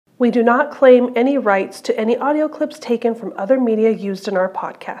We do not claim any rights to any audio clips taken from other media used in our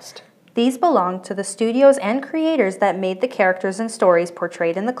podcast. These belong to the studios and creators that made the characters and stories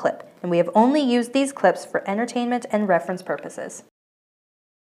portrayed in the clip, and we have only used these clips for entertainment and reference purposes.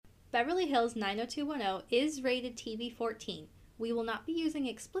 Beverly Hills 90210 is rated TV-14. We will not be using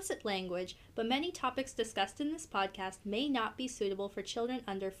explicit language, but many topics discussed in this podcast may not be suitable for children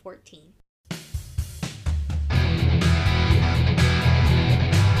under 14.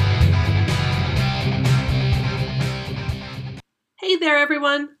 Hey there,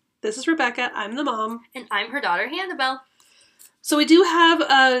 everyone. This is Rebecca. I'm the mom. And I'm her daughter, Hannibal. So we do have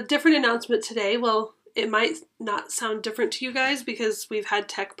a different announcement today. Well, it might not sound different to you guys because we've had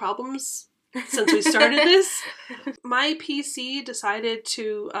tech problems since we started this. My PC decided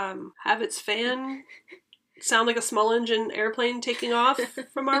to have its fan sound like a small engine airplane taking off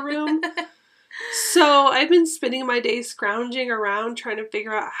from our room. So I've been spending my day scrounging around trying to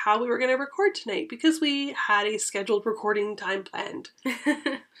figure out how we were going to record tonight because we had a scheduled recording time planned.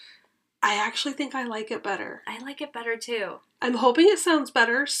 I actually think I like it better. I like it better too. I'm hoping it sounds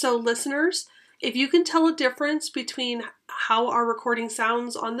better. So listeners, if you can tell a difference between how our recording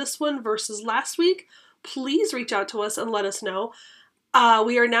sounds on this one versus last week, please reach out to us and let us know.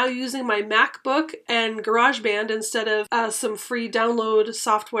 We are now using my MacBook and GarageBand instead of some free download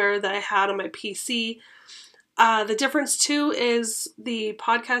software that I had on my PC. The difference too is the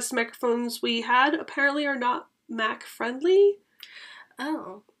podcast microphones we had apparently are not Mac friendly.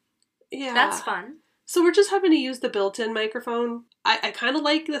 Oh. Yeah. That's fun. So we're just having to use the built-in microphone. I kind of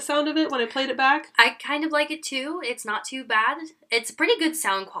like the sound of it when I played it back. I kind of like it too. It's not too bad. It's pretty good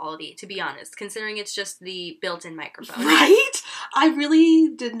sound quality, to be honest, considering it's just the built-in microphone. Right? I really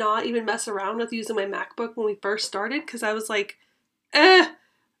did not even mess around with using my MacBook when we first started because I was like,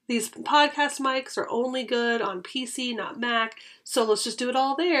 these podcast mics are only good on PC, not Mac, so let's just do it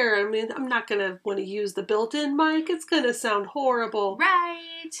all there. I mean, I'm not going to want to use the built-in mic. It's going to sound horrible.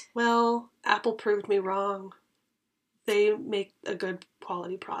 Right. Well, Apple proved me wrong. They make a good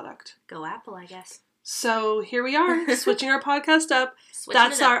quality product. Go Apple, I guess. So here we are, switching our podcast up. Switching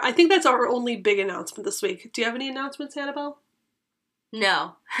I think that's our only big announcement this week. Do you have any announcements, Annabelle?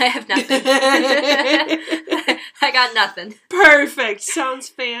 No, I have nothing. I got nothing. Perfect. Sounds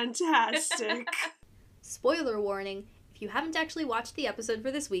fantastic. Spoiler warning, if you haven't actually watched the episode for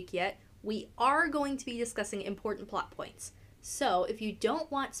this week yet, we are going to be discussing important plot points. So if you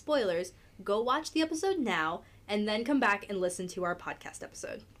don't want spoilers, go watch the episode now and then come back and listen to our podcast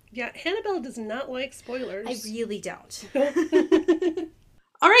episode. Yeah, Hannibal does not like spoilers. I really don't.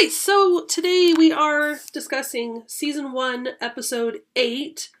 All right, so today we are discussing Season 1, Episode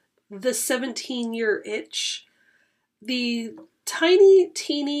 8, The 17-Year Itch. The tiny,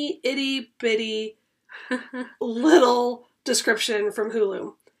 teeny, itty-bitty little description from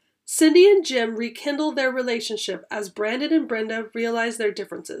Hulu. Cindy and Jim rekindle their relationship as Brandon and Brenda realize their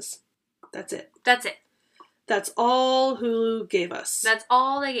differences. That's it. That's it. That's all Hulu gave us. That's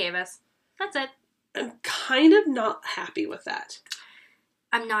all they gave us. That's it. I'm kind of not happy with that.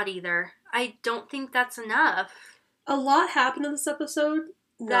 I'm not either. I don't think that's enough. A lot happened in this episode.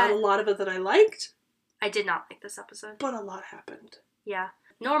 Not a lot of it that I liked. I did not like this episode. But a lot happened. Yeah.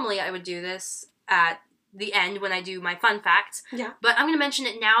 Normally I would do this at the end when I do my fun facts. Yeah. But I'm going to mention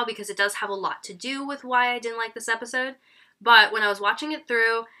it now because it does have a lot to do with why I didn't like this episode. But when I was watching it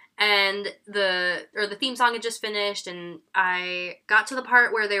through and the theme song had just finished and I got to the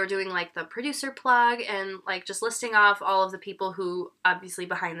part where they were doing like the producer plug and like just listing off all of the people who obviously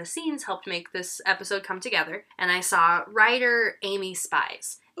behind the scenes helped make this episode come together. And I saw writer Amy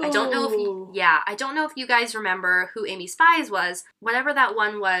Spies. I don't know if you guys remember who Amy Spies was. Whatever that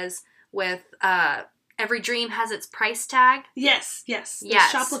one was with Every Dream Has Its Price Tag. Yes. The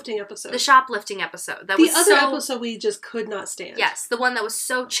shoplifting episode. The shoplifting episode. The other episode we just could not stand. Yes, the one that was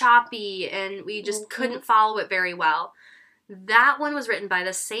so choppy and we just couldn't follow it very well. That one was written by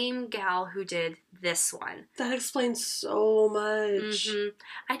the same gal who did this one. That explains so much.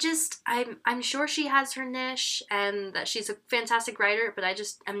 Mm-hmm. I'm sure she has her niche and that she's a fantastic writer, but I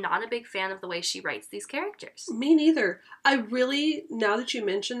just am not a big fan of the way she writes these characters. Me neither. I really, now that you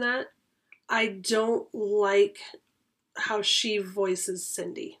mention that, I don't like how she voices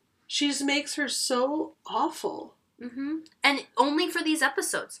Cindy. She just makes her so awful. Mm-hmm. And only for these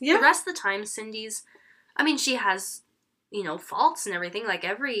episodes. Yeah. The rest of the time, she has, faults and everything, like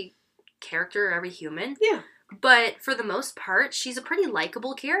every character, every human. Yeah. But for the most part, she's a pretty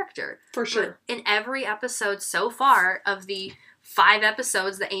likable character. For sure. But in every episode so far of the 5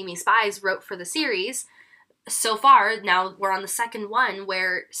 episodes that Amy Spies wrote for the series, so far, now we're on the second one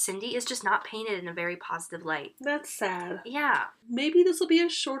where Cindy is just not painted in a very positive light. That's sad. Yeah. Maybe this will be a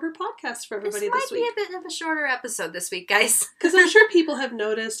shorter podcast for everybody this week. This might be a bit of a shorter episode this week, guys. Because I'm sure people have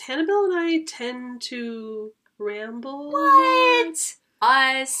noticed Hannibal and I tend to ramble. What?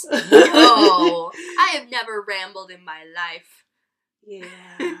 Us? No. I have never rambled in my life. Yeah.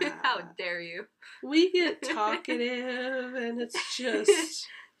 How dare you? We get talkative and it's just...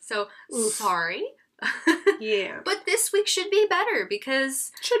 So, Oof. sorry. Yeah. But this week should be better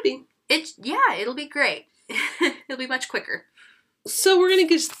because... Should be. It'll be great. It'll be much quicker. So we're going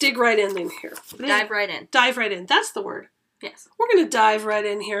to just dig right in here. Dive right in. Dive right in. That's the word. Yes. We're going to dive right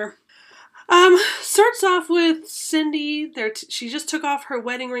in here. Starts off with Cindy. She just took off her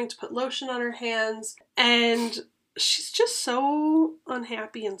wedding ring to put lotion on her hands. And she's just so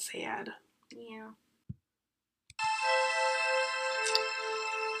unhappy and sad. Yeah.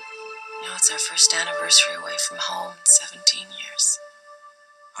 You know, it's our first anniversary away from home in 17 years.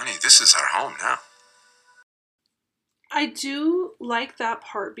 Honey, this is our home now. I do like that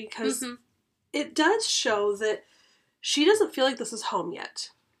part because it does show that she doesn't feel like this is home yet.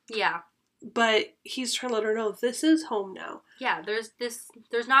 Yeah. But he's trying to let her know this is home now. Yeah,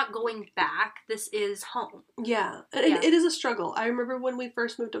 there's not going back. This is home. Yeah. And it is a struggle. I remember when we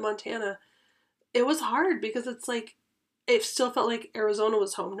first moved to Montana, it was hard because it's like, it still felt like Arizona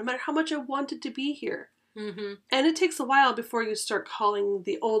was home, no matter how much I wanted to be here. Mm-hmm. And it takes a while before you start calling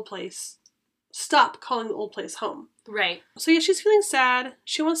the old place, stop calling the old place home. Right. So yeah, she's feeling sad.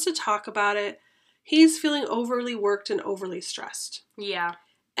 She wants to talk about it. He's feeling overly worked and overly stressed. Yeah.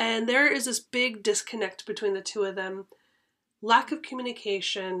 And there is this big disconnect between the two of them. Lack of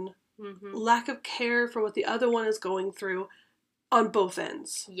communication, lack of care for what the other one is going through on both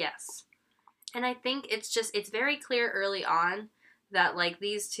ends. Yes. And I think it's very clear early on that, like,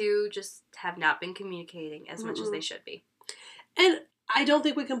 these two just have not been communicating as much as they should be. And I don't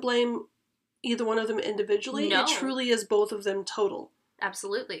think we can blame either one of them individually. No. It truly is both of them total.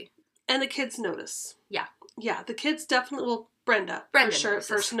 Absolutely. And the kids notice. Yeah. Yeah, the kids definitely, well, Brenda for sure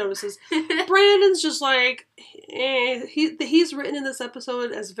notices. at first notices. Brandon's just like, he's written in this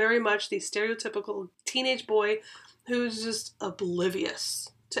episode as very much the stereotypical teenage boy who's just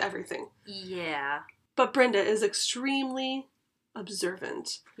oblivious to everything. Yeah. But Brenda is extremely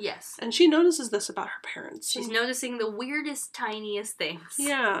observant. Yes. And she notices this about her parents. She's noticing the weirdest, tiniest things.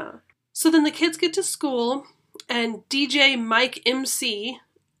 Yeah. So then the kids get to school, and DJ Mike MC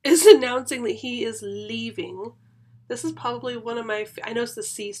is announcing that he is leaving. This is probably one of my... I know it's the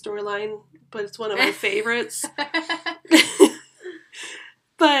C storyline, but it's one of my favorites.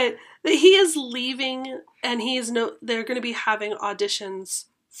 But he is leaving, and they're going to be having auditions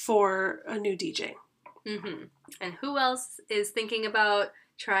for a new DJ. Mm-hmm. And who else is thinking about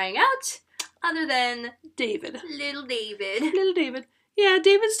trying out other than David. Little David? Little David. Yeah,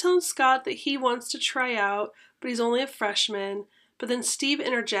 David's telling Scott that he wants to try out, but he's only a freshman. But then Steve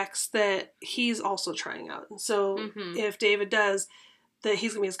interjects that he's also trying out. And so if David does, that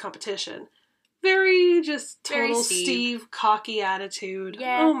he's going to be his competition. Very just total Steve cocky attitude.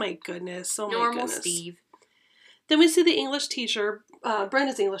 Yeah. Oh my goodness. Oh Normal my goodness. Steve. Then we see the English teacher,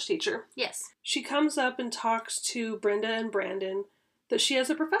 Brenda's English teacher. Yes. She comes up and talks to Brenda and Brandon that she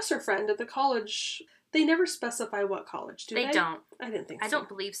has a professor friend at the college. They never specify what college, do they? They don't. I didn't think so. I don't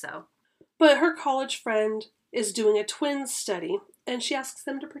believe so. But her college friend is doing a twins study, and she asks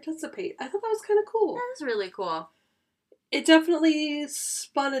them to participate. I thought that was kind of cool. That is really cool. It definitely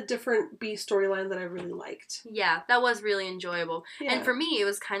spun a different B storyline that I really liked. Yeah, that was really enjoyable. Yeah. And for me, it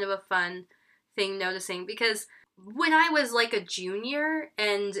was kind of a fun thing noticing, because when I was like a junior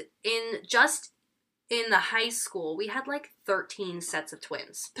and in the high school, we had like 13 sets of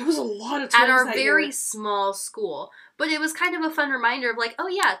twins. There was a lot of twins at our that very year. small school. But it was kind of a fun reminder of like, oh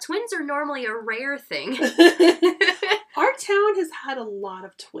yeah, twins are normally a rare thing. Our town has had a lot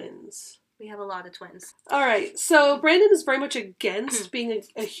of twins. We have a lot of twins. All right, so Brandon is very much against being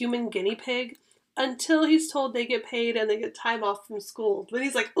a human guinea pig until he's told they get paid and they get time off from school. But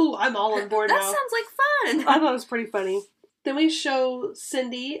he's like, ooh, I'm all on board That now. sounds like fun. I thought it was pretty funny. Then we show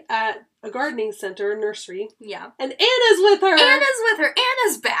Cindy at a gardening center, nursery. Yeah. And Anna's with her.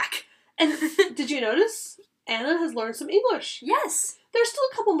 Anna's back. And did you notice? Anna has learned some English. Yes. There's still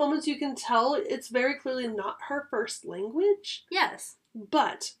a couple moments you can tell it's very clearly not her first language. Yes.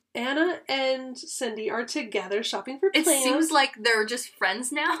 But Anna and Cindy are together shopping for plants. It seems like they're just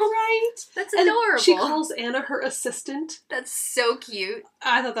friends now. Right. That's And adorable. she calls Anna her assistant. That's so cute.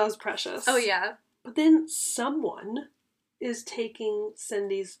 I thought that was precious. Oh, yeah. But then someone is taking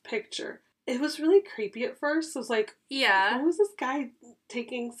Cindy's picture. It was really creepy at first. I was like, Yeah. who was this guy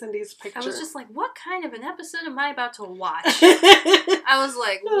taking Cindy's picture? I was just like, what kind of an episode am I about to watch? I was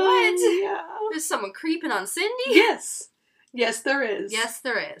like, what? Yeah. There's someone creeping on Cindy? Yes. Yes, there is. Yes,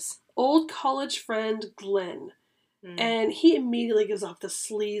 there is. Old college friend Glenn. Mm. And he immediately gives off the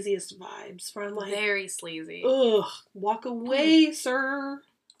sleaziest vibes. Where I'm like, Very sleazy. ugh, walk away, sir.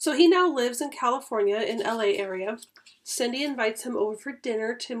 So he now lives in California, in LA area. Cindy invites him over for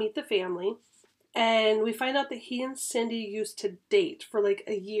dinner to meet the family. And we find out that he and Cindy used to date for like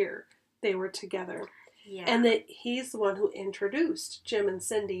a year. They were together. Yeah. And that he's the one who introduced Jim and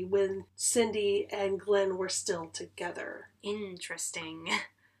Cindy when Cindy and Glenn were still together. Interesting.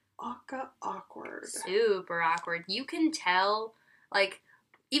 Awkward. Super awkward. You can tell, like,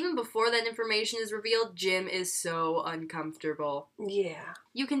 even before that information is revealed, Jim is so uncomfortable. Yeah.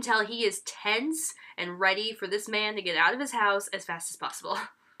 You can tell he is tense and ready for this man to get out of his house as fast as possible.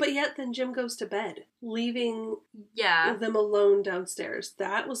 But yet then Jim goes to bed, leaving Yeah. them alone downstairs.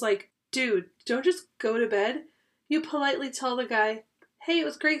 That was like, dude, don't just go to bed. You politely tell the guy, hey, it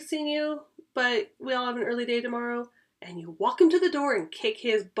was great seeing you, but we all have an early day tomorrow. And you walk him to the door and kick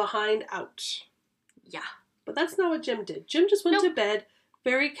his behind out. Yeah. But that's not what Jim did. Jim just went Nope. to bed,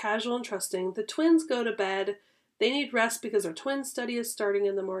 very casual and trusting. The twins go to bed. They need rest because their twin study is starting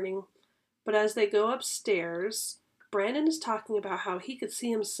in the morning. But as they go upstairs, Brandon is talking about how he could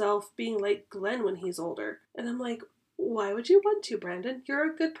see himself being like Glenn when he's older. And I'm like, why would you want to, Brandon?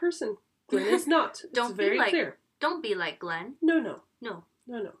 You're a good person. Glenn is not. It's Don't very be like clear. Don't be like Glenn. No.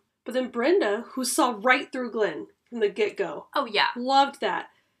 But then Brenda, who saw right through Glenn from the get-go, Oh yeah. loved that,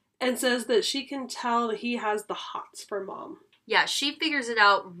 and says that she can tell that he has the hots for Mom. Yeah, she figures it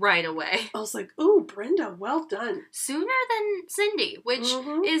out right away. I was like, ooh, Brenda, well done. Sooner than Cindy, which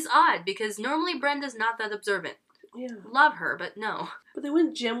Mhm. is odd because normally Brenda's not that observant. Yeah. Love her, but no. But then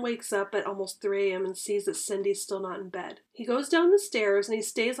when Jim wakes up at almost 3 a.m. and sees that Cindy's still not in bed, he goes down the stairs and he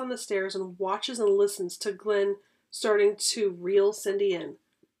stays on the stairs and watches and listens to Glenn starting to reel Cindy in.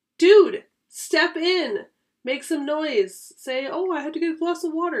 Dude, step in. Make some noise. Say, oh, I had to get a glass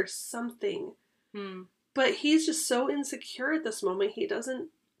of water. Something. But he's just so insecure at this moment, he doesn't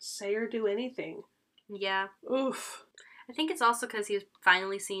say or do anything. Yeah. Oof. I think it's also because he was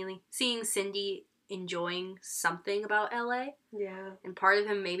finally seeing Cindy enjoying something about LA. Yeah. And part of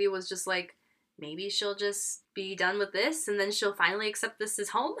him maybe was just like, maybe she'll just be done with this and then she'll finally accept this as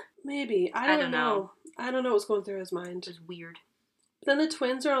home. Maybe. I don't know. I don't know what's going through his mind. Which is weird. Then the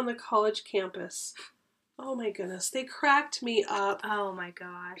twins are on the college campus. Oh my goodness. They cracked me up. Oh my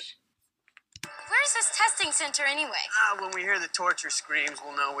gosh. Where's this testing center anyway? When we hear the torture screams,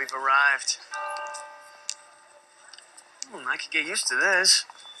 we'll know we've arrived. I could get used to this.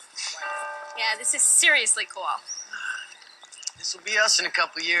 Yeah, this is seriously cool. This will be us in a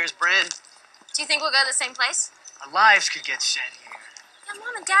couple years, Brand. Do you think we'll go to the same place? Our lives could get set here. Yeah,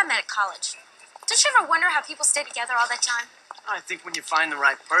 Mom and Dad met at college. Don't you ever wonder how people stay together all that time? I think when you find the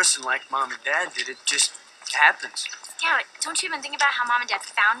right person like Mom and Dad did, it just happens. Yeah, but don't you even think about how Mom and Dad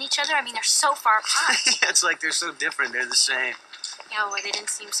found each other? I mean, they're so far apart. Yeah, it's like they're so different, they're the same. Yeah, well, they didn't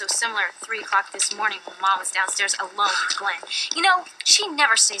seem so similar at 3 o'clock this morning when Mom was downstairs alone with Glenn. You know, she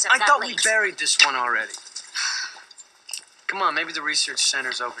never stays up I that thought late. we buried this one already. Come on, maybe the research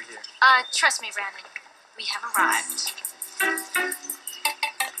center's over here. Trust me, Brandon. We have arrived.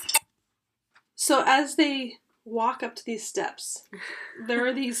 So as they walk up to these steps, there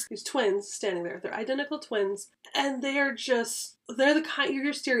are these twins standing there. They're identical twins, and they're the kind,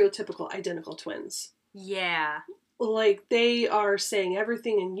 your stereotypical identical twins. Yeah. Like, they are saying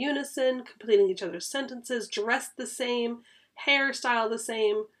everything in unison, completing each other's sentences, dressed the same, hairstyle the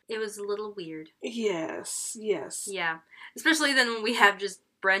same. It was a little weird. Yes. Yeah. Especially then when we have just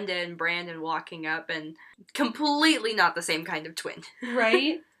Brenda and Brandon walking up and completely not the same kind of twin.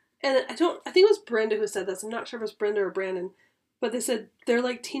 Right? And I think it was Brenda who said this. I'm not sure if it was Brenda or Brandon. But they said they're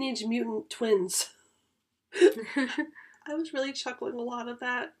like teenage mutant twins. I was really chuckling a lot at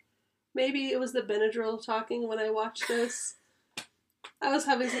that. Maybe it was the Benadryl talking when I watched this. I was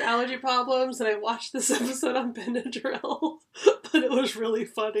having some allergy problems and I watched this episode on Benadryl. But it was really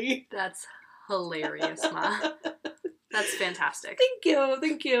funny. That's hilarious, Ma. That's fantastic. Thank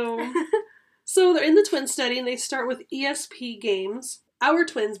you. So they're in the twin study and they start with ESP games. Our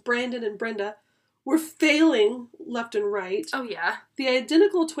twins, Brandon and Brenda, were failing left and right. Oh, yeah. The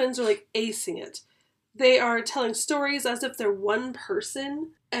identical twins are like acing it. They are telling stories as if they're one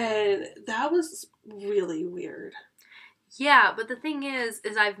person, and that was really weird. Yeah, but the thing is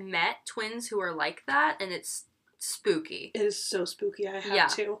I've met twins who are like that, and it's spooky. It is so spooky, I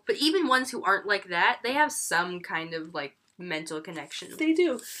have to. But even ones who aren't like that, they have some kind of, like, mental connection. They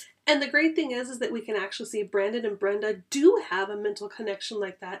do. And the great thing is that we can actually see Brandon and Brenda do have a mental connection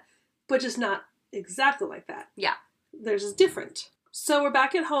like that, but just not exactly like that. Yeah. Theirs is different. So we're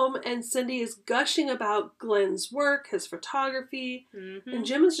back at home, and Cindy is gushing about Glenn's work, his photography, and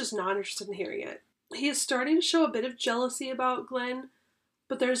Jim is just not interested in hearing it. He is starting to show a bit of jealousy about Glenn,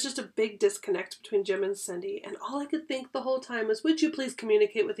 but there's just a big disconnect between Jim and Cindy, and all I could think the whole time is, would you please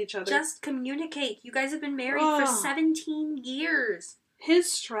communicate with each other? Just communicate. You guys have been married for 17 years. His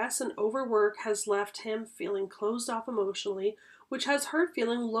stress and overwork has left him feeling closed off emotionally, which has her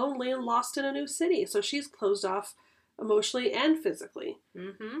feeling lonely and lost in a new city. So she's closed off emotionally and physically.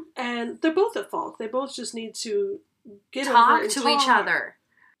 And they're both at fault. They both just need to talk to each other.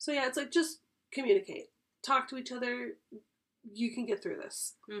 So yeah, it's like, just communicate. Talk to each other. You can get through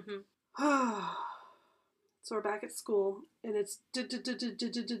this. So we're back at school, and it's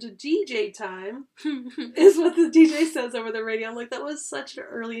DJ time, is what the DJ says over the radio. I'm like, that was such an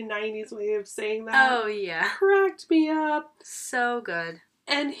early 90s way of saying that. Oh, yeah. Cracked me up. So good.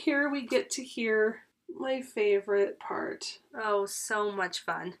 And here we get to hear my favorite part. Oh, so much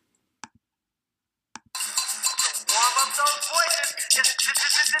fun. Warm up those voices. It's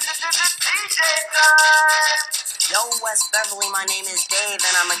DJ time. Yo, West Beverly, my name is Dave,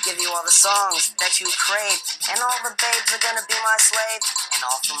 and I'ma give you all the songs that you crave. And all the babes are gonna be my slave. And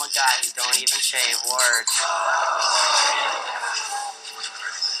all from a guy who don't even shave. Words.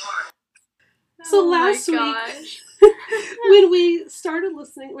 So last week, when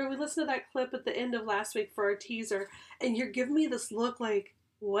we listened to that clip at the end of last week for our teaser, and you're giving me this look like,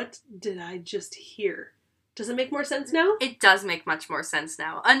 what did I just hear? Does it make more sense now? It does make much more sense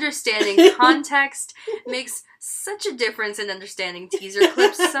now. Understanding context makes such a difference in understanding teaser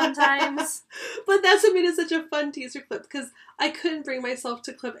clips sometimes. But that's what made it such a fun teaser clip, because I couldn't bring myself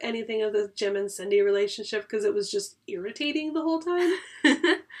to clip anything of the Jim and Cindy relationship because it was just irritating the whole time.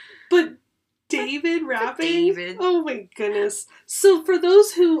 But David rapping? Oh my goodness. So for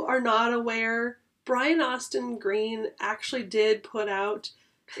those who are not aware, Brian Austin Green actually did put out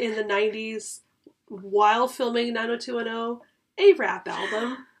in the 90s, while filming 90210, a rap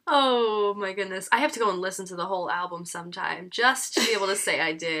album. Oh my goodness. I have to go and listen to the whole album sometime just to be able to say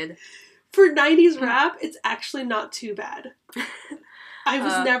I did. For 90s rap, it's actually not too bad. I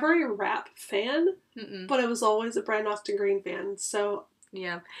was never a rap fan, but I was always a Brian Austin Green fan, so...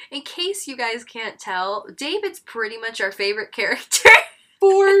 Yeah. In case you guys can't tell, David's pretty much our favorite character.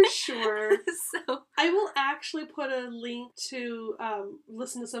 For sure. So I will actually put a link to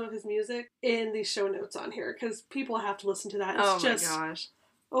listen to some of his music in the show notes on here, because people have to listen to that. It's my gosh.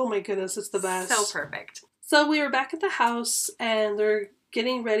 Oh my goodness, it's the best. So perfect. So we were back at the house, and they're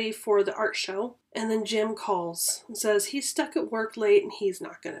getting ready for the art show, and then Jim calls and says he's stuck at work late and he's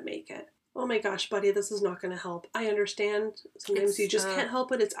not going to make it. Oh my gosh, buddy, this is not going to help. I understand. Sometimes you just can't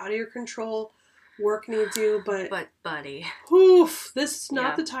help it. It's out of your control. Work needs you, but buddy, oof, this is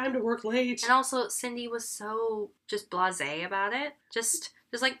not the time to work late. And also, Cindy was so just blasé about it. Just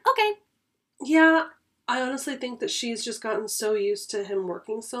like, okay. Yeah, I honestly think that she's just gotten so used to him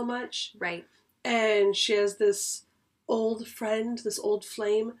working so much. Right. And she has this old friend, this old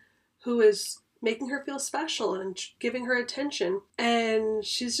flame, who is making her feel special and giving her attention. And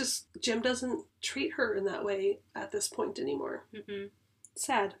Jim doesn't treat her in that way at this point anymore.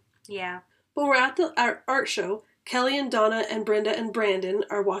 Sad. Yeah. When we're at the art show, Kelly and Donna and Brenda and Brandon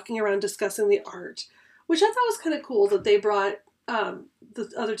are walking around discussing the art, which I thought was kind of cool that they brought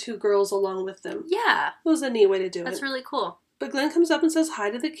the other two girls along with them. Yeah. It was a neat way to do it. That's really cool. But Glenn comes up and says hi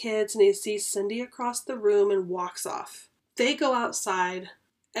to the kids, and he sees Cindy across the room and walks off. They go outside,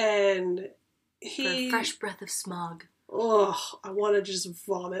 and For a fresh breath of smog. Ugh, I want to just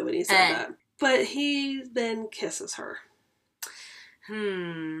vomit when he said that. But he then kisses her.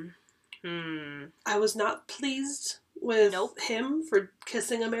 I was not pleased with him for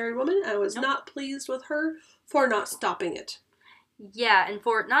kissing a married woman. I was not pleased with her for not stopping it. Yeah, and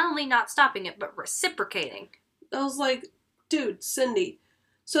for not only not stopping it, but reciprocating. I was like, dude, Cindy.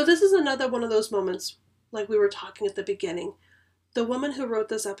 So this is another one of those moments, like we were talking at the beginning. The woman who wrote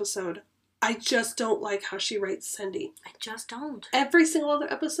this episode, I just don't like how she writes Cindy. I just don't. Every single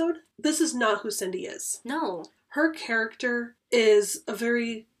other episode, this is not who Cindy is. No. Her character is a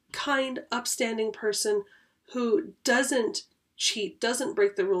very kind, upstanding person who doesn't cheat, doesn't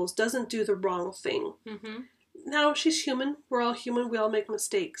break the rules, doesn't do the wrong thing. Now, she's human. We're all human. We all make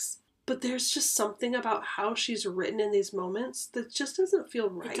mistakes. But there's just something about how she's written in these moments that just doesn't feel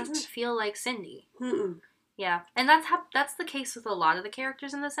right. It doesn't feel like Cindy. Mm-mm. Yeah, and that's the case with a lot of the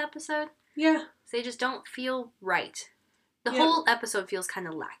characters in this episode. Yeah. They just don't feel right. The whole episode feels kind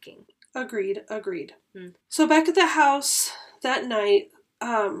of lacking. Agreed. So back at the house that night,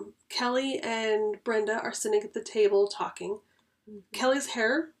 Kelly and Brenda are sitting at the table talking. Kelly's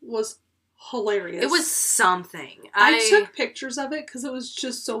hair was hilarious. It was something. I took pictures of it because it was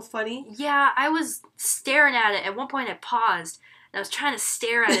just so funny. Yeah, I was staring at it. At one point I paused and I was trying to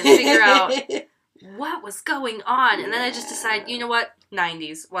stare at it and figure out what was going on. And then I just decided, you know what?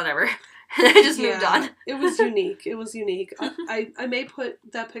 90s, whatever. And I just moved on. It was unique. It was unique. I may put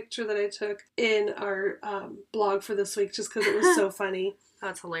that picture that I took in our blog for this week just because it was so funny.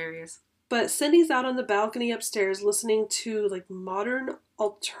 That's hilarious. But Cindy's out on the balcony upstairs listening to like modern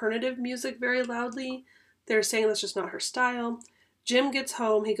alternative music very loudly. They're saying that's just not her style. Jim gets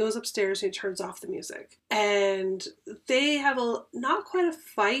home, he goes upstairs and he turns off the music. And they have not quite a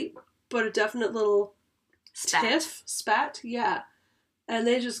fight, but a definite little spat, yeah. And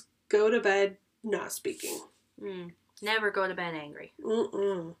they just go to bed not speaking. Never go to bed angry.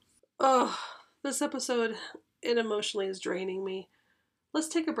 Oh, this episode, it emotionally is draining me. Let's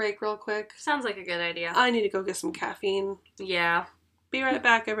take a break real quick. Sounds like a good idea. I need to go get some caffeine. Yeah. Be right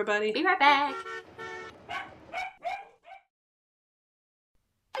back, everybody. Be right back.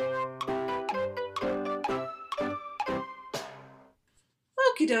 Okie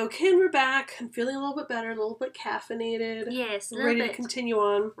doke, and we're back. I'm feeling a little bit better, a little bit caffeinated. Yes, ready to continue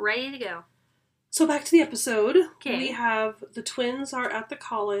on. Ready to go. So back to the episode. Okay. We have the twins are at the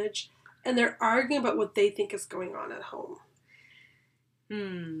college, and they're arguing about what they think is going on at home.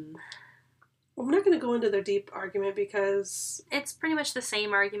 I'm not going to go into their deep argument because it's pretty much the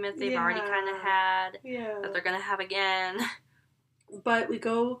same argument they've already kind of had. Yeah. That they're going to have again. But we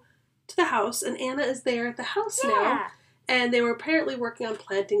go to the house, and Anna is there at the house now. And they were apparently working on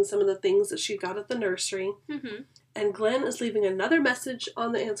planting some of the things that she got at the nursery. And Glenn is leaving another message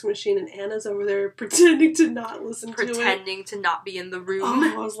on the answering machine, and Anna's over there pretending to not listen to it. Pretending to not be in the room.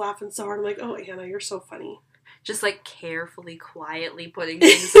 Oh, I was laughing so hard. I'm like, oh, Anna, you're so funny. Just, like, carefully, quietly putting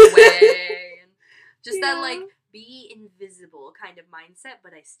things away. And just that, like, be invisible kind of mindset,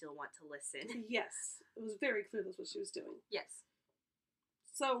 but I still want to listen. Yes. It was very clear that's what she was doing. Yes.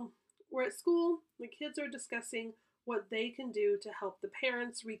 So, we're at school. The kids are discussing what they can do to help the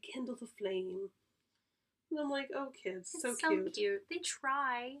parents rekindle the flame. And I'm like, oh, kids, It's so cute. cute. They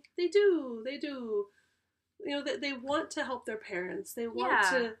try. They do. You know, they want to help their parents. They want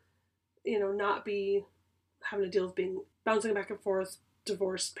to, you know, not be having to deal with being bouncing back and forth,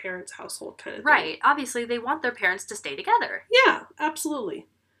 divorced parents' household kind of thing. Right. Obviously, they want their parents to stay together. Yeah, absolutely.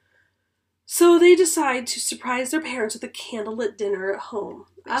 So they decide to surprise their parents with a candlelit dinner at home.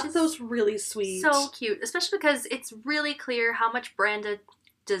 I thought that was really sweet. So cute. Especially because it's really clear how much Brenda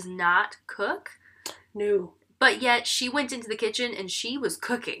does not cook. No. But yet, she went into the kitchen and she was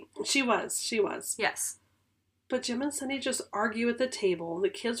cooking. She was. Yes. But Jim and Sunny just argue at the table. The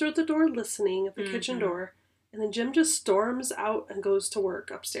kids are at the door listening at the kitchen door. And then Jim just storms out and goes to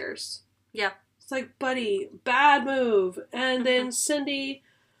work upstairs. Yeah. It's like, buddy, bad move. And then Cindy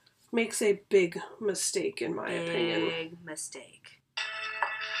makes a big mistake, in my opinion. Big mistake.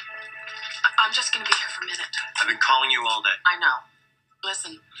 I'm just gonna be here for a minute. I've been calling you all day. I know.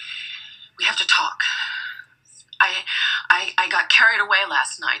 Listen, we have to talk. I got carried away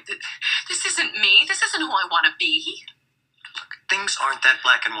last night. This isn't me. This isn't who I want to be. Look, things aren't that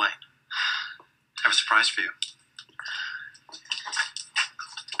black and white. I have a surprise for you.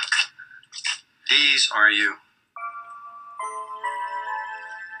 These are you.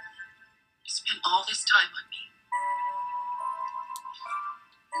 You spent all this time on me.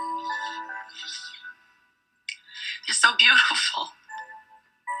 They're so beautiful.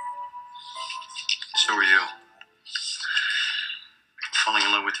 So are you. I'm falling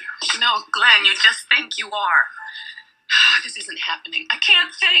in love with you. No, Glenn, you just think you are. This isn't happening. I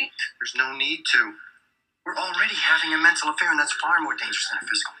can't think. There's no need to. We're already having a mental affair, and that's far more dangerous than a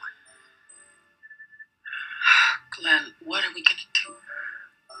physical one. Glenn, what are we going to do?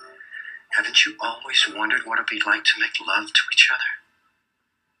 Haven't you always wondered what it'd be like to make love to each other?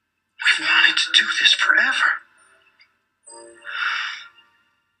 We've wanted to do this forever.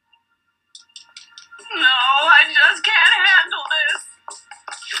 No, I just can't handle this.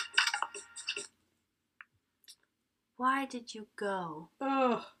 Why did you go?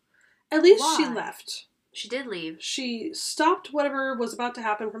 Oh, at least she Why? left. She did leave. She stopped whatever was about to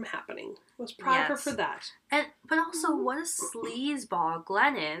happen from happening. I was proud of her for that. But also, what a sleazeball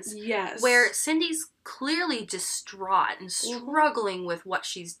Glenn is. Yes. Where Cindy's clearly distraught and struggling with what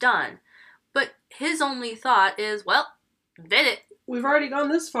she's done. But his only thought is, well, did it. We've already gone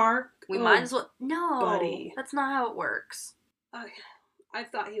this far. We might as well. No, buddy. That's not how it works. I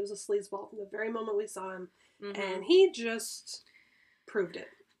thought he was a sleazeball from the very moment we saw him. And he just proved it.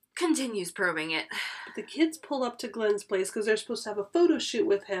 continues probing it. But the kids pull up to Glenn's place because they're supposed to have a photo shoot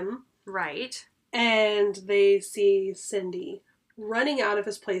with him. Right. And they see Cindy running out of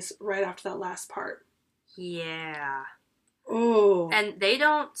his place right after that last part. Yeah. Oh. And they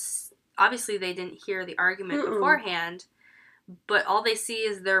don't... Obviously, they didn't hear the argument beforehand, but all they see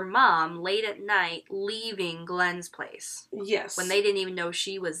is their mom, late at night, leaving Glenn's place. Yes. When they didn't even know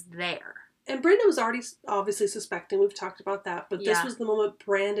she was there. And Brandon was already obviously suspecting. We've talked about that. But this was the moment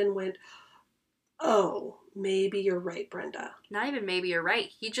Brandon went, oh, maybe you're right, Brenda. Not even maybe you're right.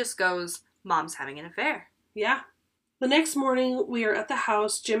 He just goes, Mom's having an affair. Yeah. The next morning, we are at the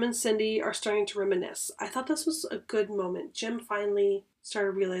house. Jim and Cindy are starting to reminisce. I thought this was a good moment. Jim finally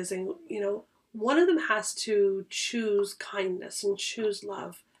started realizing, one of them has to choose kindness and choose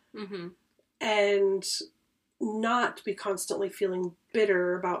love. Mm-hmm. And not be constantly feeling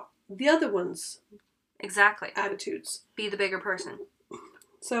bitter about the other one's attitudes. Be the bigger person.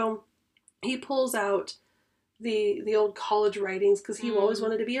 So he pulls out the old college writings because he always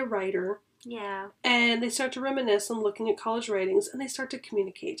wanted to be a writer. Yeah. And they start to reminisce on looking at college writings, and they start to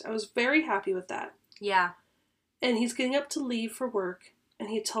communicate. I was very happy with that. Yeah. And he's getting up to leave for work, and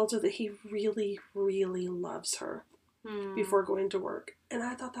he tells her that he really, really loves her before going to work. And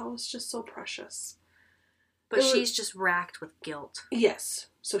I thought that was just so precious. But she's just racked with guilt. Yes.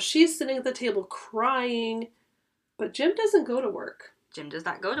 So she's sitting at the table crying, but Jim doesn't go to work. Jim does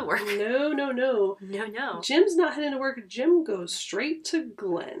not go to work. No. No. Jim's not heading to work. Jim goes straight to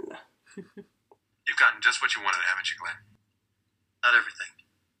Glenn. You've gotten just what you wanted, haven't you, Glenn? Not everything.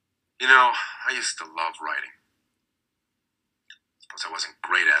 I used to love writing. Suppose I wasn't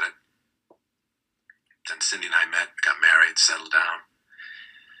great at it. Then Cindy and I met, got married, settled down.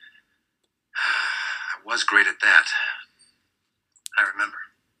 I was great at that. I remember.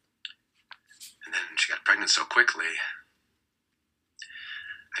 And then she got pregnant so quickly,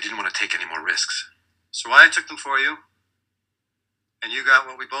 I didn't want to take any more risks. So I took them for you, and you got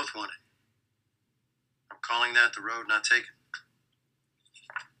what we both wanted. I'm calling that the road not taken.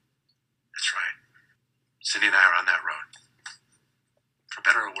 That's right. Cindy and I are on that road. For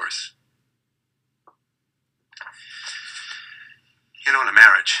better or worse. In a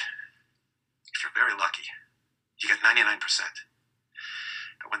marriage, if you're very lucky, you get 99%.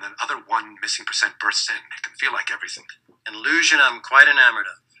 But when the other one missing percent bursts in, it can feel like everything. An illusion I'm quite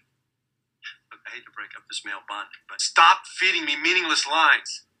enamored of. Look, I hate to break up this male bonding, but Stop feeding me meaningless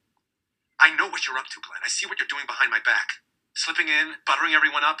lines. I know what you're up to, Glenn. I see what you're doing behind my back. Slipping in, buttering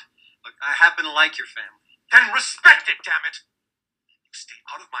everyone up. look, I happen to like your family. Then respect it, damn it! You stay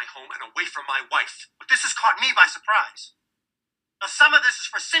out of my home and away from my wife. But this has caught me by surprise. Now, some of this is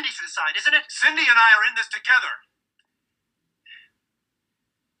for Cindy to decide, isn't it? Cindy and I are in this together.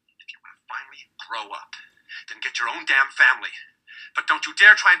 If you want to finally grow up, then get your own damn family. But don't you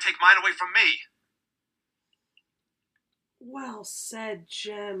dare try and take mine away from me. Well said,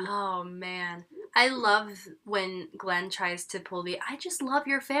 Jim. Oh, man. I love when Glenn tries to pull I just love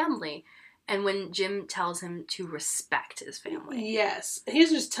your family. And when Jim tells him to respect his family. Yes. He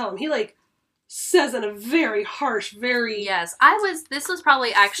doesn't just tell him. He, says in a very harsh, very... Yes. This was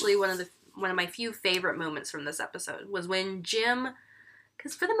probably actually one of my few favorite moments from this episode. Was when Jim...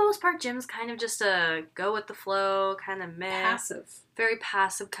 Because for the most part, Jim's kind of just a go with the flow, kind of meh. Passive. Very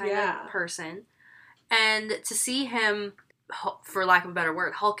passive kind of person. And to see him, for lack of a better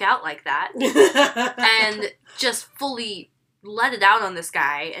word, Hulk out like that. And just fully let it out on this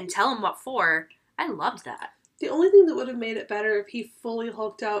guy and tell him what for. I loved that. The only thing that would have made it better if he fully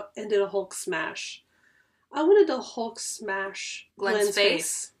hulked out and did a Hulk smash. I wanted to Hulk smash Glenn's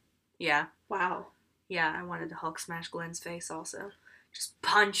face. Yeah. Wow. Yeah, I wanted to Hulk smash Glenn's face also. Just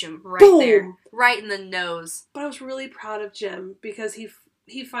punch him right Boom! there. Right in the nose. But I was really proud of Jim because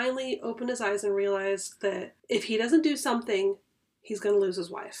he finally opened his eyes and realized that if he doesn't do something, he's going to lose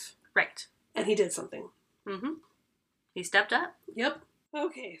his wife. Right. And he did something. Mm-hmm. He stepped up. Yep.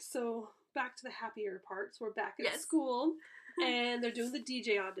 Okay, so back to the happier parts. We're back at school, and they're doing the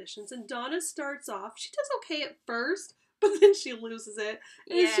DJ auditions, and Donna starts off. She does okay at first, but then she loses it.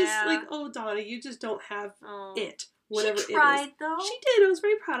 And it's just like, oh, Donna, you just don't have it. Whatever she tried, it is. though. She did. I was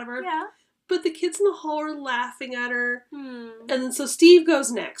very proud of her. Yeah. But the kids in the hall are laughing at her. And then so Steve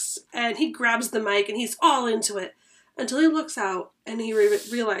goes next, and he grabs the mic, and he's all into it until he looks out, and he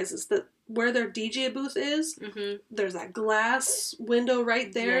realizes that where their DJ booth is, there's that glass window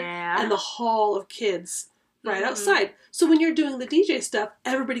right there, and the hall of kids right outside. So when you're doing the DJ stuff,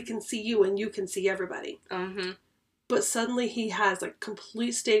 everybody can see you, and you can see everybody. But suddenly he has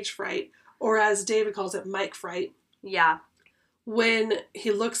complete stage fright, or as David calls it, mic fright. Yeah. when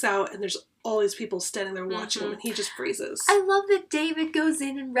he looks out and there's all these people standing there watching him and he just freezes. I love that David goes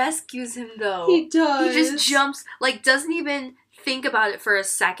in and rescues him, though. He does. He just jumps, like, doesn't even think about it for a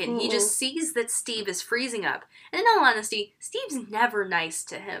second. He just sees that Steve is freezing up. And in all honesty, Steve's never nice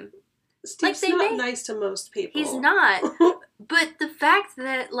to him. Steve's not nice to most people. He's not. But the fact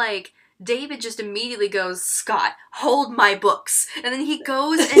that, like, David just immediately goes, Scott, hold my books. And then he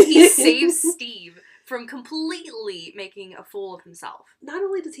goes and he saves Steve from completely making a fool of himself. Not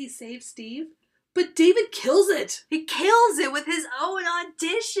only does he save Steve, but David kills it. He kills it with his own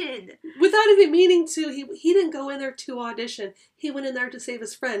audition. Without even meaning to. He didn't go in there to audition. He went in there to save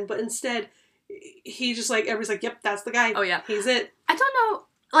his friend, but instead, he just like, everybody's like, yep, that's the guy. Oh, yeah. He's it. I don't know.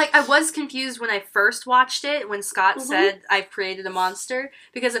 Like, I was confused when I first watched it, when Scott said, I've created a monster.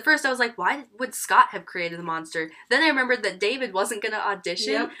 Because at first I was like, why would Scott have created a monster? Then I remembered that David wasn't going to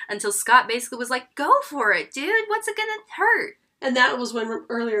audition until Scott basically was like, go for it, dude. What's it going to hurt? And that was when,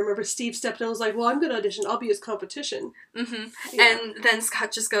 earlier, remember, Steve stepped in and was like, well, I'm going to audition. I'll be his competition. Mm-hmm. Yeah. And then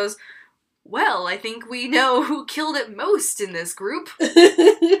Scott just goes, well, I think we know who killed it most in this group.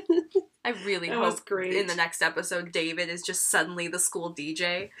 I really hope in the next episode David is just suddenly the school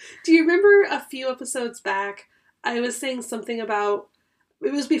DJ. Do you remember a few episodes back, I was saying something about,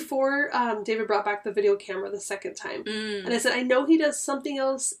 it was before David brought back the video camera the second time. And I said, I know he does something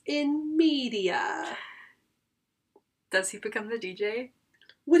else in media. Does he become the DJ?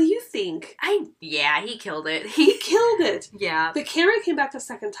 What do you think? Yeah, he killed it. He killed it. Yeah. The camera came back the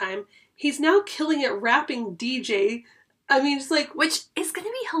second time. He's now killing it rapping DJ. I mean, it's like... Which is going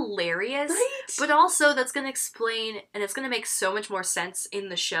to be hilarious. Right? But also, that's going to explain, and it's going to make so much more sense in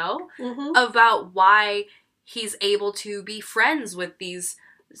the show about why he's able to be friends with these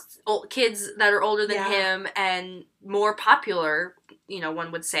kids that are older than him and more popular,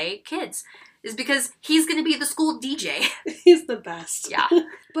 one would say, kids. Is because he's going to be the school DJ. He's the best. Yeah.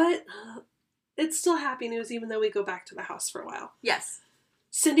 But it's still happy news even though we go back to the house for a while. Yes.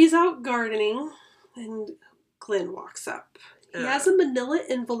 Cindy's out gardening and Glenn walks up. He has a manila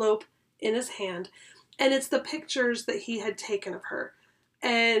envelope in his hand and it's the pictures that he had taken of her.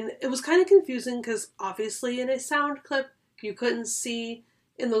 And it was kind of confusing because obviously in a sound clip you couldn't see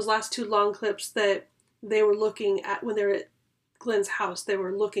in those last two long clips that they were looking at when they were at Glenn's house, they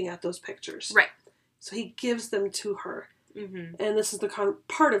were looking at those pictures. Right. So he gives them to her. Mm-hmm. And this is the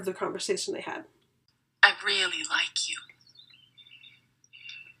part of the conversation they had. I really like you.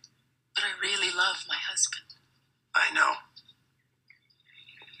 But I really love my husband. I know.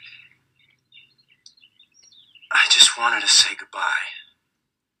 I just wanted to say goodbye.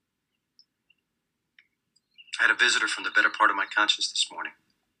 I had a visitor from the better part of my conscience this morning.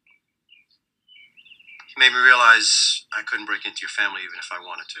 He made me realize I couldn't break into your family even if I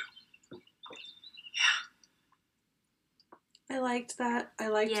wanted to. Yeah. I liked that. I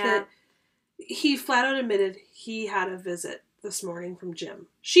liked that he flat out admitted he had a visit this morning from Jim.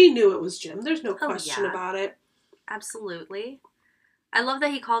 She knew it was Jim. There's no question about it. Absolutely. I love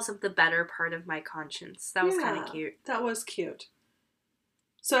that he calls him the better part of my conscience. That was kind of cute. That was cute.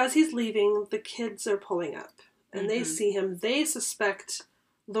 So as he's leaving, the kids are pulling up. And they see him. They suspect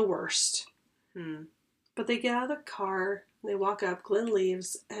the worst. But they get out of the car, they walk up, Glenn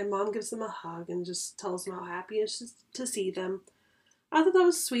leaves, and Mom gives them a hug and just tells them how happy it is to see them. I thought that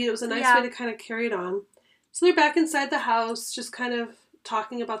was sweet. It was a nice way to kind of carry it on. So they're back inside the house, just kind of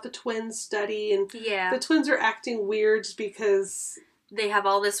talking about the twins' study, and the twins are acting weird because... They have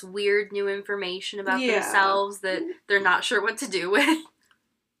all this weird new information about themselves that they're not sure what to do with.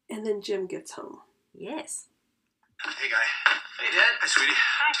 And then Jim gets home. Yes. Hey, Guy. Hey, Dad. Hi, sweetie.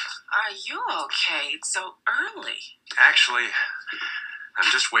 Hi. Are you okay? It's so early. Actually, I'm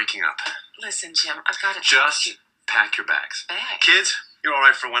just waking up. Listen, Jim, I've got to Just pack your bags. Bags? Kids, you're all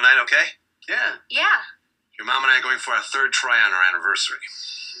right for one night, okay? Yeah. Yeah. Your mom and I are going for our third try on our anniversary.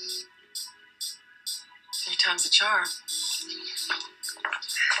 3 times a charm.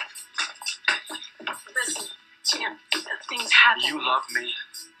 Listen, Jim, things happen. You love me.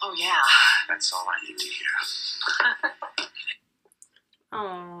 Oh, yeah. That's all I need to hear.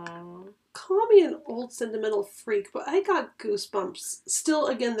 Aww. Call me an old sentimental freak, but I got goosebumps. Still,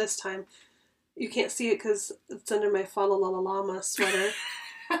 again, this time. You can't see it because it's under my Fa La La La Llama sweater.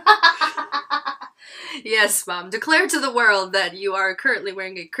 Yes, Mom. Declare to the world that you are currently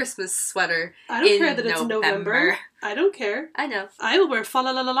wearing a Christmas sweater. I don't care that it's November. I don't care. I know. I will wear Fa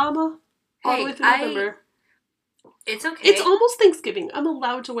La La La Llama all the way through November. It's okay. It's almost Thanksgiving. I'm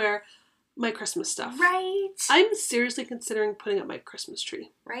allowed to wear my Christmas stuff. Right. I'm seriously considering putting up my Christmas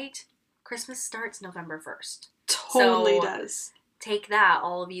tree. Right. Christmas starts November 1st. Totally does. take that,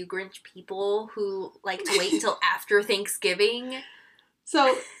 all of you Grinch people who like to wait until after Thanksgiving.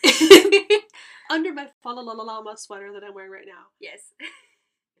 So, under my Fa La La La Llama sweater that I'm wearing right now, Yes.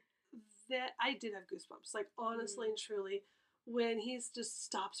 that I did have goosebumps. Like, honestly and truly, when he just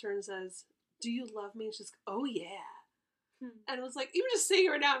stops her and says, "Do you love me?" And she's like, "Oh, yeah." And it was like, even just saying it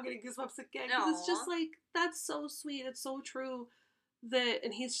right now, I'm getting goosebumps again. Because it's just like, that's so sweet. It's so true.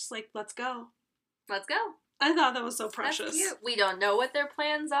 And he's just like, let's go. Let's go. I thought that was so precious. That's cute. We don't know what their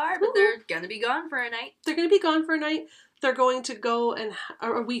plans are, but they're going to be gone for a night. They're going to be gone for a night. They're going to go and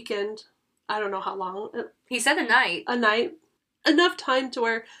a weekend. I don't know how long. He said a night. A night. Enough time to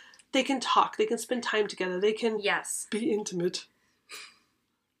where they can talk. They can spend time together. They can be intimate.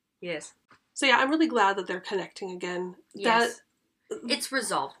 Yes. So yeah, I'm really glad that they're connecting again. Yes. It's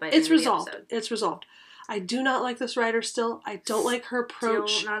resolved by the end of the episode. It's resolved. I do not like this writer still. I don't like her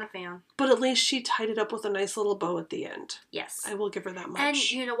approach. Still not a fan. But at least she tied it up with a nice little bow at the end. Yes. I will give her that much.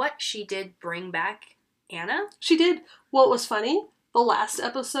 And you know what? She did bring back Anna. She did. What was funny, the last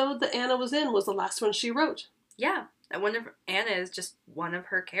episode that Anna was in was the last one she wrote. Yeah. Anna is just one of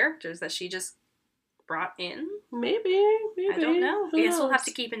her characters that she just brought in. Maybe. I don't know. Who I guess knows? we'll have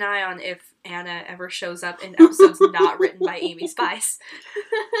to keep an eye on if Anna ever shows up in episodes not written by Amy Spice.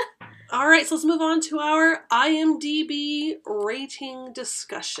 Alright, so let's move on to our IMDb rating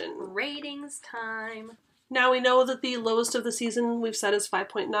discussion. Ratings time. Now we know that the lowest of the season we've said is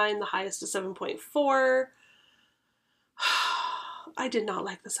 5.9, the highest is 7.4. I did not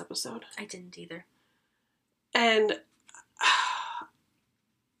like this episode. I didn't either. And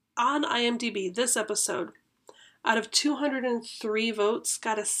on IMDb, this episode, out of 203 votes,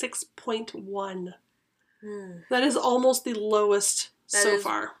 got a 6.1. That is almost the lowest so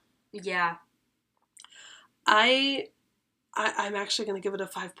far. Yeah. I'm actually going to give it a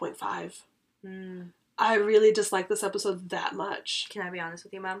 5.5. I really dislike this episode that much. Can I be honest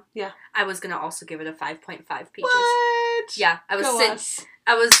with you, Mom? Yeah. I was going to also give it a 5.5 peaches. What? Yeah. I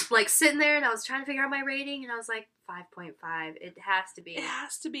was like sitting there and I was trying to figure out my rating and I was like, 5.5. It has to be. It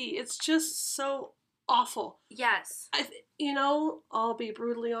has to be. It's just so awful. Yes. I'll be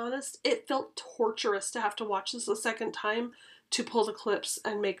brutally honest. It felt torturous to have to watch this a second time to pull the clips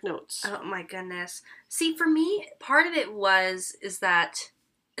and make notes. Oh my goodness. See, for me, part of it is that,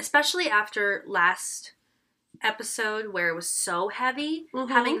 especially after last episode where it was so heavy,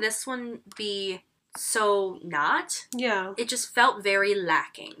 having this one be so not, it just felt very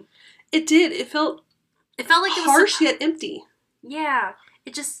lacking. It did. It felt like it was harsh yet empty. Yeah.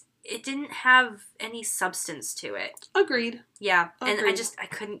 It didn't have any substance to it. Agreed. Yeah. And I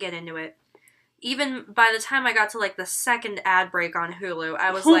couldn't get into it. Even by the time I got to like the second ad break on Hulu,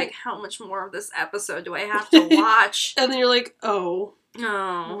 I was like, how much more of this episode do I have to watch? And then you're like, oh.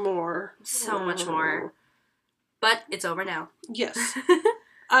 More. So much more. But it's over now. Yes.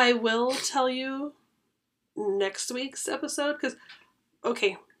 I will tell you next week's episode, because,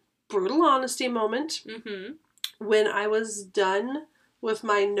 okay, brutal honesty moment. When I was done with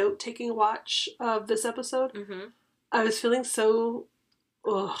my note-taking watch of this episode, I was feeling so,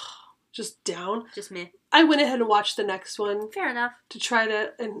 just down. Just me. I went ahead and watched the next one. Fair enough. To try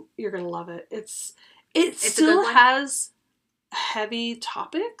to, and you're going to love it. It still has heavy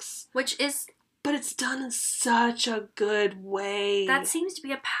topics. But it's done in such a good way. That seems to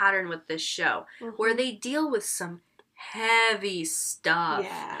be a pattern with this show, where they deal with some heavy stuff.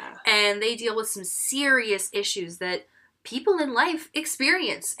 Yeah. And they deal with some serious issues that people in life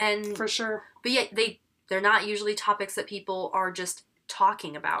experience. And for sure. But yet they're not usually topics that people are just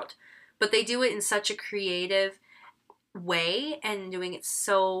talking about. But they do it in such a creative way and doing it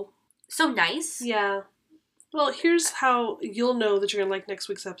so nice. Yeah. Well, here's how you'll know that you're going to like next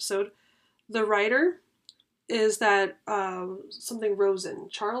week's episode. The writer is that something Rosen.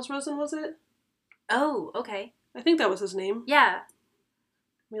 Charles Rosen, was it? Oh, okay. I think that was his name. Yeah.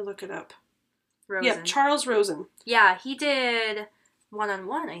 Let me look it up. Rosen. Yeah, Charles Rosen. Yeah, he did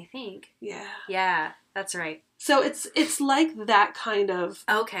One-on-One, I think. Yeah. Yeah, that's right. So it's like that kind of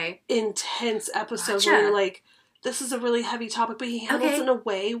intense episode where you're like, this is a really heavy topic, but he handles it in a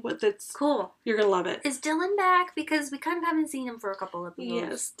way that's cool. You're gonna love it. Is Dylan back? Because we kind of haven't seen him for a couple of episodes.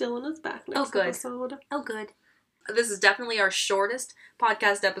 Yes, Dylan is back next episode. Oh, good. This is definitely our shortest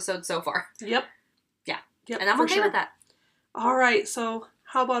podcast episode so far. Yep. Yeah. Yep. And I'm okay with that. All right. So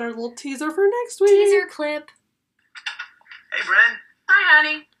how about our little teaser for next week? Teaser clip. Hey, Bren. Hi,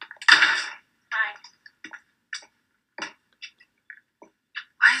 honey.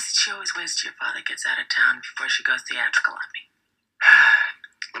 Why is it she always waits till your father gets out of town before she goes theatrical on me?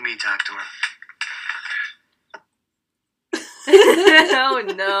 Let me talk to her. Oh,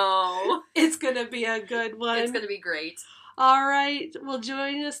 no. It's going to be a good one. It's going to be great. All right, well,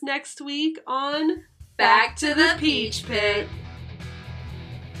 join us next week on Back to the Peach Pit.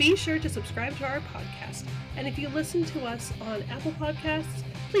 Be sure to subscribe to our podcast. And if you listen to us on Apple Podcasts,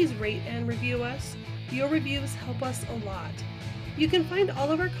 please rate and review us. Your reviews help us a lot. You can find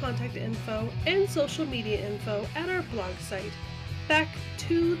all of our contact info and social media info at our blog site,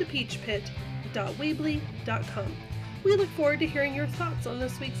 backtothepeachpit.weebly.com. We look forward to hearing your thoughts on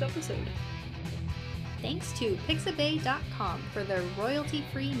this week's episode. Thanks to Pixabay.com for their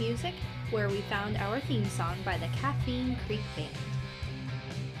royalty-free music, where we found our theme song by the Caffeine Creek Band.